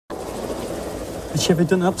Has she ever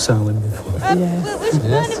done abseiling before? Yes.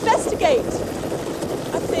 We'll investigate.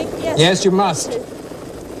 I think, yes. Yes, you must.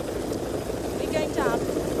 We're going down.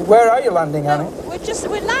 Where are you landing, Annie?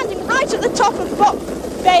 We're landing right at the top of Bock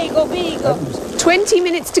Beagle. 20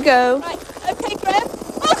 minutes to go. Right, okay, Graham.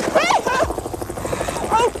 Oh, Graham!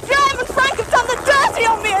 Oh, Graham and Frank have done the dirty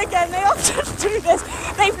on me again. They often do this.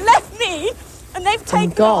 They've left me and they've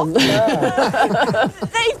taken gone.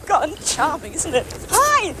 They've gone. Charming, isn't it?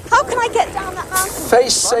 Hi! How can I get down that mountain?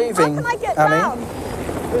 Face saving, How can I get Annie. down?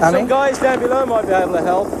 Annie? Some guys down below might be able to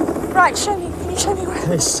help. Right, show me. Can you show me where?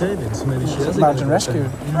 Face saving, so maybe she has Mountain rescue.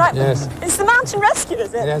 Right. Yes. It's the mountain rescue,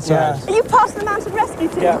 is it? That's Yeah. right. Are you part of the mountain rescue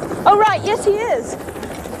team? Yeah. Oh, right. Yes, he is.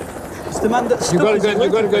 It's the man that's You've got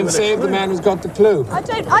to go and save the man who's got the clue. I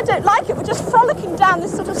don't like it. We're just frolicking down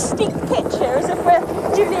this sort of steep pitch here as if we're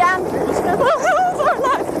Julie Andrews.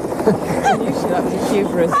 Usually that was a cue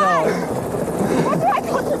for a song. What do I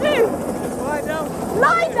got to do? Lie down.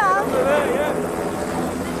 Lie down?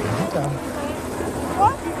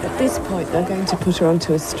 What? At this point, they're going to put her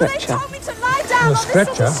onto a They stretcher. told me to lie down on this sort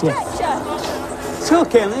of stretcher. It's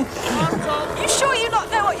okay, Annie. You sure you not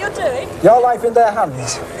know what you're doing? Your life in their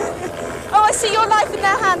hands. Oh, I see your life in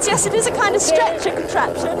their hands. Yes, it is a kind of stretcher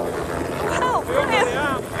contraption. Wow, brilliant.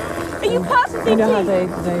 Are you part of the You know how team?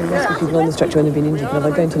 they rescue people on the stretcher when they've been injured? Well,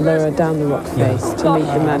 they're going to lower her down the rock face to meet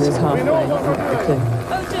the man who's halfway and get the clue.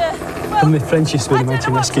 Oh, dear. Well, When my friends used to be in the I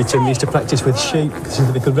don't mountain know what rescue to team, they say. used to practice with sheep, because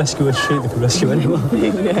if they could rescue a sheep, they could rescue anyone.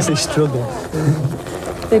 Because they struggle.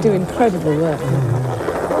 They do incredible work.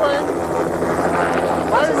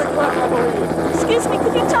 excuse me,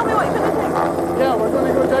 could you tell me what you're going to do? Yeah, we're going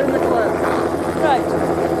to go down the cliff. Right.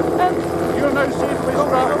 You're now safely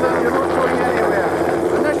strapped in, you're not going anywhere.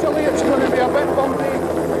 Initially it's going to be a bit bumpy,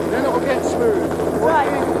 then it'll get smooth. Right.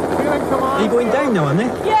 You're in Are command. you going down now, Annie?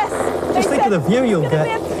 Yes. Just think of the view you'll get.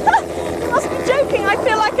 You must be joking. I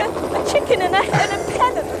feel like a chicken in a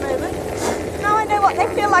pen at the moment. Now I know what they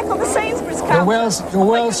feel like on the Sainsbury's counter. You're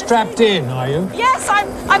well strapped in, are you? Yes,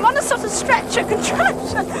 I'm on a sort of stretcher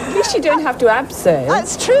contraption. At least you don't have to abseil.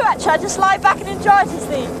 That's true, actually. I just lie back and enjoy it as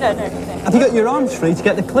the... No. Have you got your arms free to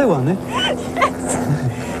get the clue, Annie?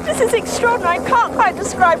 Yes. This is extraordinary. I can't quite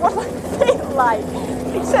describe what I feel like,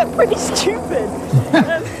 except pretty stupid.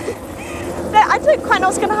 I don't quite know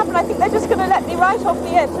what's going to happen. I think they're just going to let me right off the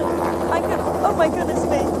edge. Oh, my goodness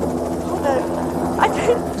me. Oh, no. I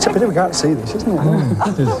don't... It's a pity we can't see this, isn't it?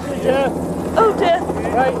 Oh, dear.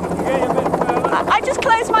 Right, you get a bit further. I just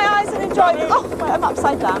close my eyes and enjoy it. Oh, wait, I'm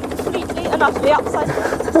upside down. Completely and utterly upside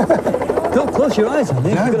down. Don't close your eyes, Annie.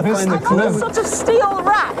 Yeah, You've got to find the I'm on a clue. sort of steel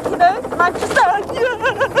rack, you know, and I'm just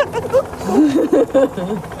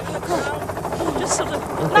just sort of...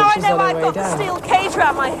 Now I she's know on her I've way got the down. steel cage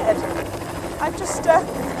around my head. I'm just, I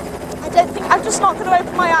don't think... I'm just not going to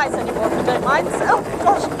open my eyes anymore, if you don't mind. So, oh,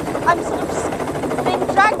 gosh, I'm sort of being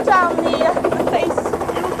dragged down the face.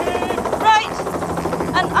 Right,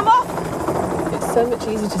 and I'm off. It's so much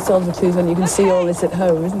easier to solve the clues when you can see all this at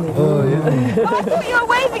home, isn't it? Oh, yeah. Oh, I thought you were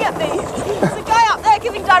waving at me. There's a guy up there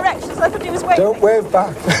giving directions. I thought he was waving. Don't wave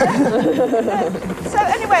back. So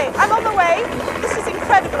anyway, I'm on the way. This is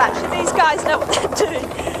incredible, actually. These guys know what they're doing.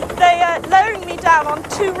 They're lowering me down on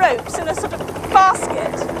 2 ropes in a sort of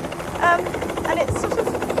basket. And it's sort of...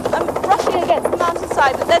 I'm brushing against the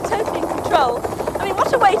mountainside, but they're totally in control. I mean,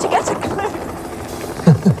 what a way to get a clue.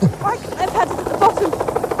 Why couldn't they have had it at the bottom?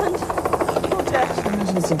 And, oh dear. I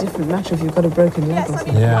imagine it's a different matter if you've got a broken leg Yes, or I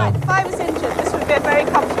something. mean, Yeah. right, if I was injured, this would be a very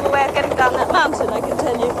comfortable way of getting down that mountain, I can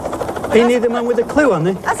tell you. Are you near the man with the clue,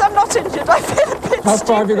 Annie? As I'm not injured, I feel a bit How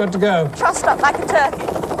far have you got to go? trussed up like a turkey.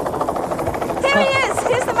 Here he is.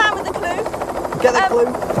 Here's the man with the clue. Get the clue.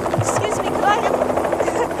 Excuse me, could I have...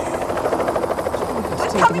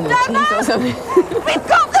 We're coming Taking down your teeth or now. something. We've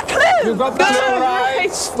got the clue. You've got the clue, right?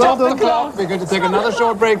 Stop the clock. We're going to take another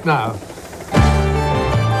short break now.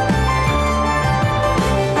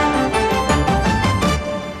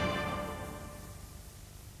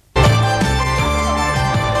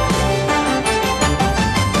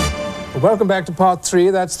 Welcome back to part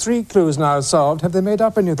 3. That's 3 clues now solved. Have they made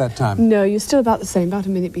up any that time? No, you're still about the same, about a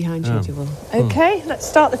minute behind schedule. OK, let's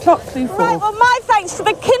start the clock. Clue 4. Right, well, my thanks to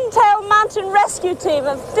the Kintail Mountain Rescue Team.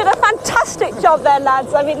 They did a fantastic job there,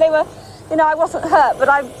 lads. I mean, they were, you know, I wasn't hurt, but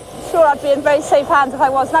I'm sure I'd be in very safe hands if I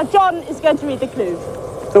was. Now, John is going to read the clue.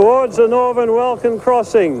 Towards the northern Welkin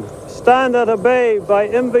crossing, stand at a bay by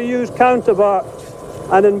Inverview's counterpart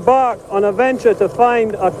and embark on a venture to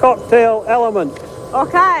find a cocktail element.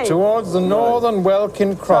 OK. Towards the northern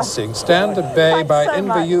Welkin crossing, stand at bay Thanks by so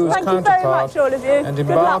much. Inverview's Thank you very counterpart much, all of you. and Good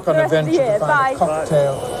embark luck for on the a rest of the venture year. to find Bye. a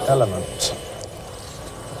cocktail element.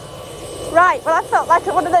 Right, well, I felt like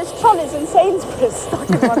one of those trolleys in Sainsbury's, stuck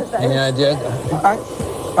in one of those. Any idea?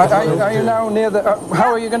 Are you now near the... how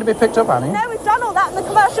are you going to be picked up, Annie? No, we've done all that in the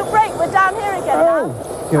commercial break. We're down here again now.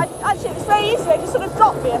 Actually, it was very easy. They just sort of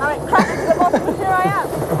dropped me and I went crashing to the bottom and here I am.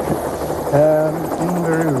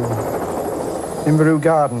 Inveru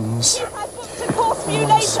Gardens. I booked a course for you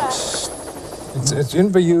later. It's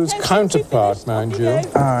Inveru's counterpart, mind you.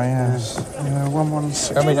 Ah, yes.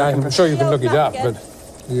 116. I mean, I'm sure you can look it up, Again. but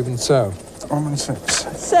even so.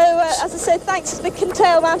 116. So, as I said, thanks to the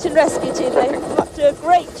Kintail Mountain Rescue Team, they've up to a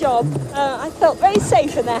great job. I felt very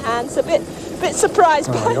safe in their hands, a bit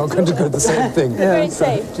surprised by You're going to do the same thing. very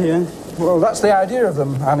safe. Yeah. Well, that's the idea of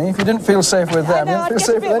them, Annie. If you didn't feel safe with them, you I know, didn't I'd feel get a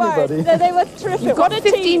safe bit with worried. anybody. No, they were terrific. You've What got a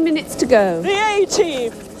 15 team. minutes to go. The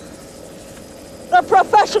A-team. The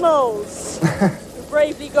professionals. Who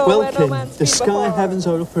bravely go where no man's the been sky before. heavens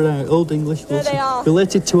are up around Old English, There they are.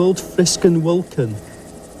 related to Old Friscan Vulcan,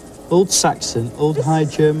 Old Saxon, Old High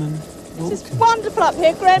German. This is wonderful up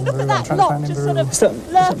here, Graham. Look at that trying to lot find just Inveru. sort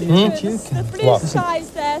of lurking through the blue What? skies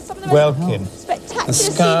there. Some of the Welkin. most spectacular The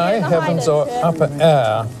scenery sky, in the heavens, or Highlands upper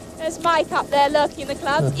air. here. There's Mike up there lurking in the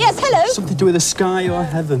clouds. Yes, hello. Something to do with the sky or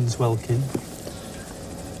heavens, Welkin.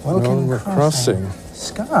 Welkin We're crossing.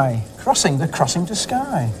 Sky. Crossing. They're crossing to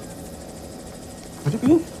Skye. Would it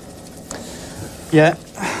be? Yeah.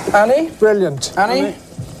 Annie? Brilliant. Annie?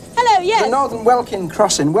 Hello, The yes. Northern Welkin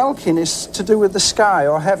crossing. Welkin is to do with the sky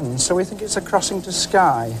or heavens, so we think it's a crossing to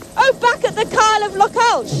Skye. Oh, back at the Kyle of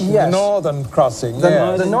Lochalsh. Yes. The northern crossing, The,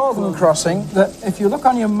 yes. the northern crossing. If you look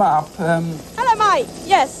on your map, Hello, Mike.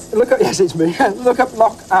 Yes. look up. Yes, it's me. Look up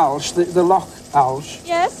Loch Alsh, the Loch Alsh.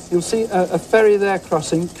 Yes. You'll see a ferry there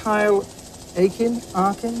crossing. Kyle Arkin.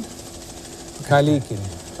 Kyleakin.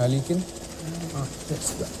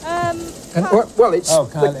 And, well, it's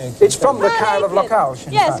Kyle Aiken. it's from the Kyle Kyle of Aiken. Loch Alsh.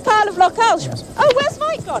 in Yes, fact. Kyle of Lochalsh. Yes. Oh, where's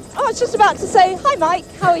Mike gone? Oh, I was just about to say, hi, Mike.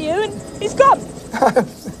 How are you? And he's gone.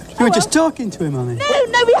 You were just talking to him, Annie.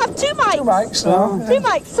 No, we have two Mikes. Two mics now. Two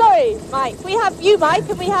Mikes, sorry, Mike. We have you, Mike,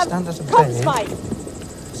 and we have Stand at a Comms bay. Mike.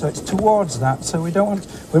 So it's towards that. So we don't want.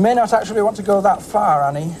 We may not actually want to go that far,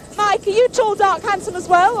 Annie. Mike, are you tall, dark, handsome as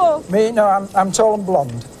well, or Me? No, I'm tall and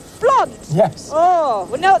blonde. blonde? Yes. Oh,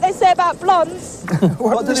 we know what they say about blondes.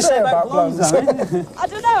 What do they say about blondes? I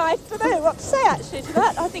don't know what to say actually to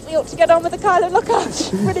that. I think we ought to get on with the Kyle of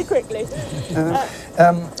Lochalsh pretty quickly.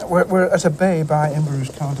 We're at a bay by Inveru's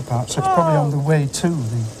counterpart, so it's probably on the way to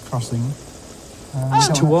the crossing.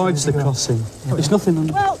 Oh. Towards the crossing. It's nothing on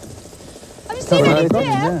Well, have you seen any deer?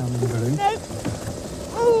 Yeah, on Inveru. No.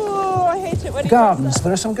 Oh, I hate it when he Gardens. does that.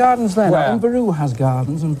 There are some gardens there. Where? Now, Inveru has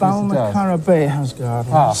gardens, and Balmacara Bay has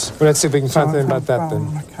gardens. Well, let's see if we can find something about that then.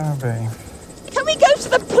 Balmacara Bay. Can we go to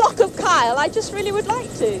the block of Kyle? I just really would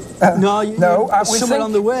like to. No, No, it's somewhere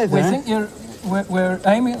on the way We there. think we're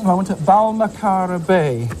aiming at the moment at Balmacara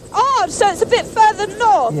Bay. Oh, so it's a bit further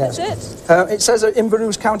north, Yes. is it? It says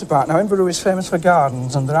Inveru's counterpart. Now, Inveru is famous for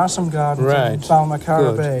gardens, and there are some gardens Right. in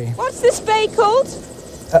Balmacara Good. Bay. What's this bay called?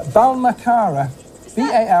 Balmacara.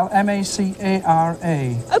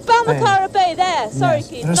 Balmacara. Oh, Balmacara Bay there. Sorry, Yes.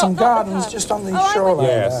 Keith. There are some not the gardens Kyle. just on the Oh, I'm with shoreline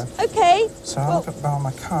you. Yes. there. Okay, So I'll look at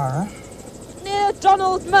Balmacara. near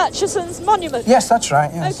Donald Murchison's monument. Yes, that's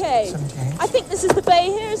right, yes. Okay. 78. I think this is the bay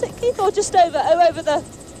here, is it, Keith? Or just over? Oh, over the...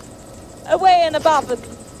 away and above and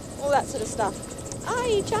all that sort of stuff.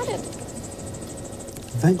 Hi, Janet.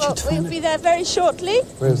 Venture Well, to we'll find be there very shortly.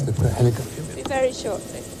 Where's the helicopter? Be very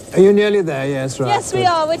shortly. Are you nearly there? Yes, right. Yes, we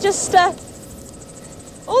are. We're just...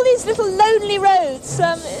 all these little lonely roads.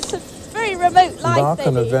 It's a very remote life, Embark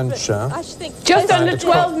on maybe, but adventure. I should think... Just closer under to-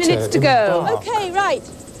 12 minutes to go. Okay, right.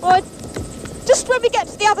 Well, just when we get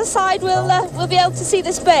to the other side, we'll be able to see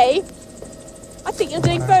this bay. I think you're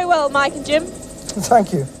doing very well, Mike and Jim,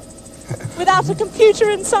 Thank you. without a computer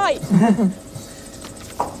in sight.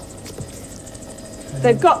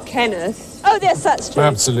 They've got Kenneth. Oh, yes, that's true.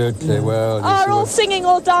 Absolutely. Well, you Are see all what- singing,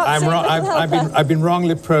 all dancing. I'm wrong. little helper. I've been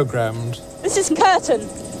wrongly programmed. This is Curtin,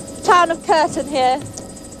 town of Curtin here.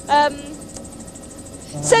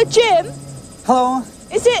 So, Jim, Hello.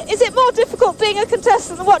 is it more difficult being a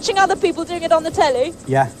contestant than watching other people doing it on the telly?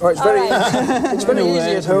 Yeah. Oh, it's very, All right. it's very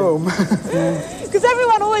easy at home. Because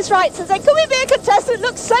everyone always writes and says, can we be a contestant? It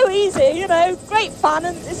looks so easy, you know, great fun,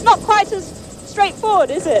 and it's not quite as straightforward,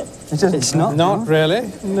 is it? It's not. Not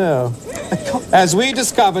really. No. As we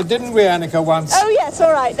discovered, didn't we, Annika, once? Oh, yes,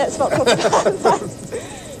 all right, let's not talk about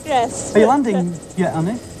that. Yes. Are you landing yet,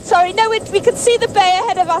 Annie? Sorry, no, we can see the bay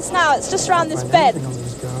ahead of us now. It's just round this bend.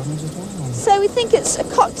 So we think it's a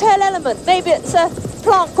cocktail element. Maybe it's a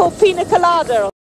plant called pina colada.